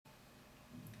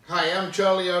Hi, I'm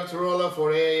Charlie Arturola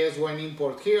for AIS Wine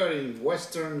Import here in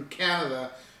Western Canada,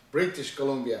 British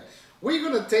Columbia. We're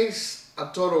going to taste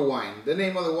a Toro wine. The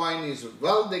name of the wine is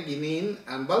Val de Guinin,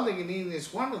 and Val de Guinin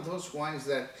is one of those wines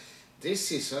that this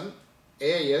season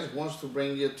AIS wants to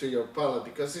bring you to your palate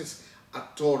because it's a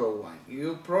Toro wine.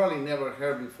 You probably never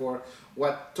heard before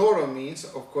what Toro means.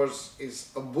 Of course, is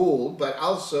a bull, but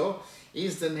also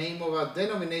is the name of a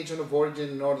denomination of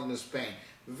origin in northern Spain.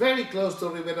 Very close to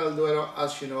Ribera del Duero,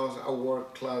 as you know, is a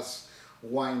world-class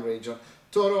wine region.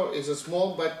 Toro is a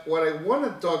small, but what I want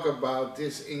to talk about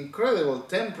this incredible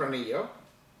Tempranillo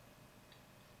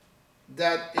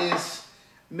that is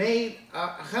made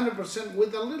 100%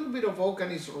 with a little bit of oak,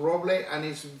 and it's roble, and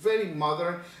it's very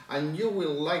modern, and you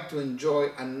will like to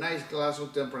enjoy a nice glass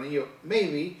of Tempranillo,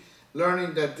 maybe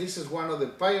learning that this is one of the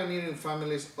pioneering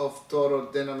families of Toro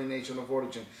denomination of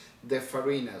origin, the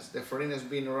Farinas. The Farinas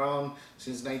been around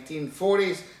since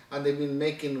 1940s, and they've been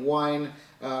making wine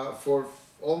for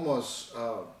almost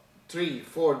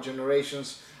 3-4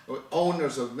 generations,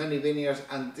 owners of many vineyards,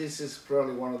 and this is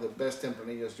probably one of the best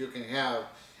Tempranillos you can have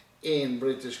in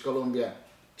British Columbia.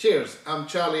 Cheers, I'm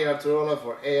Charlie Arturola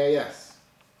for AIS.